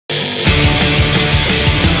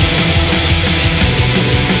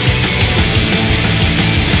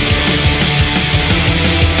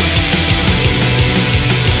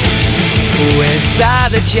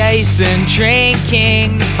sat adjacent,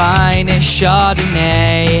 drinking the finest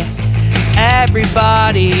Chardonnay.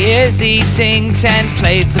 Everybody is eating 10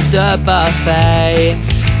 plates of the buffet.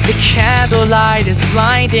 The candlelight is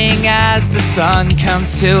blinding as the sun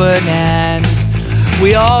comes to an end.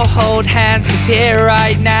 We all hold hands, 'cause here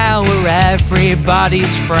right now we're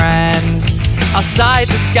everybody's friends. Outside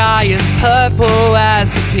the sky is purple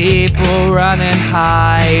as the people run and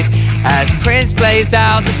hide. As Prince plays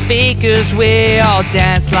out the speakers, we all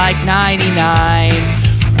dance like 99.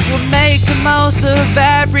 We'll make the most of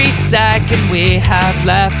every second we have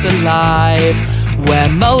left alive. Where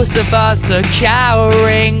most of us are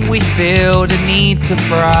cowering, we feel the need to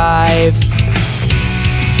thrive.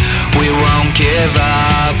 We won't give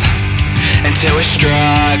up until we're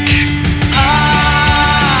struck.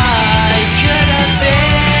 I could have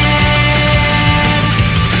been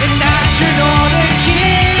an astronaut, a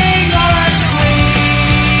king or a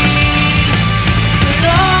queen, but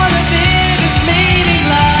all of it is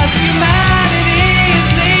meaningless. Humanity is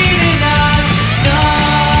leading us. No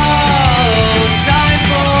time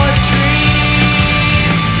for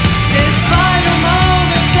dreams. This final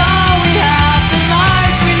moment, all we have, the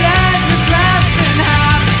life we led was less than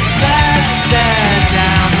half. Let's stare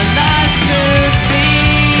down the last movie.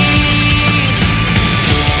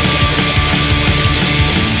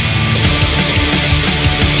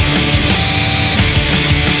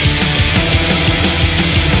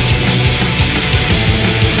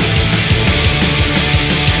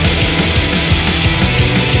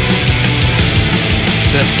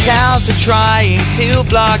 The sounds are trying to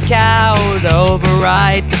block out,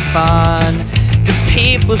 override the fun. The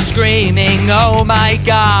people screaming, oh my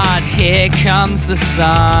God, here comes the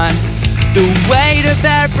sun. The weight of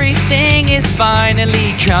everything is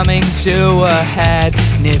finally coming to a head.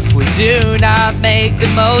 And if we do not make the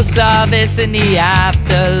most of this, in the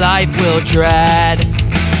afterlife we'll dread.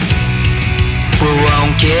 We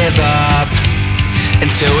won't give up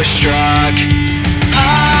until we're struck.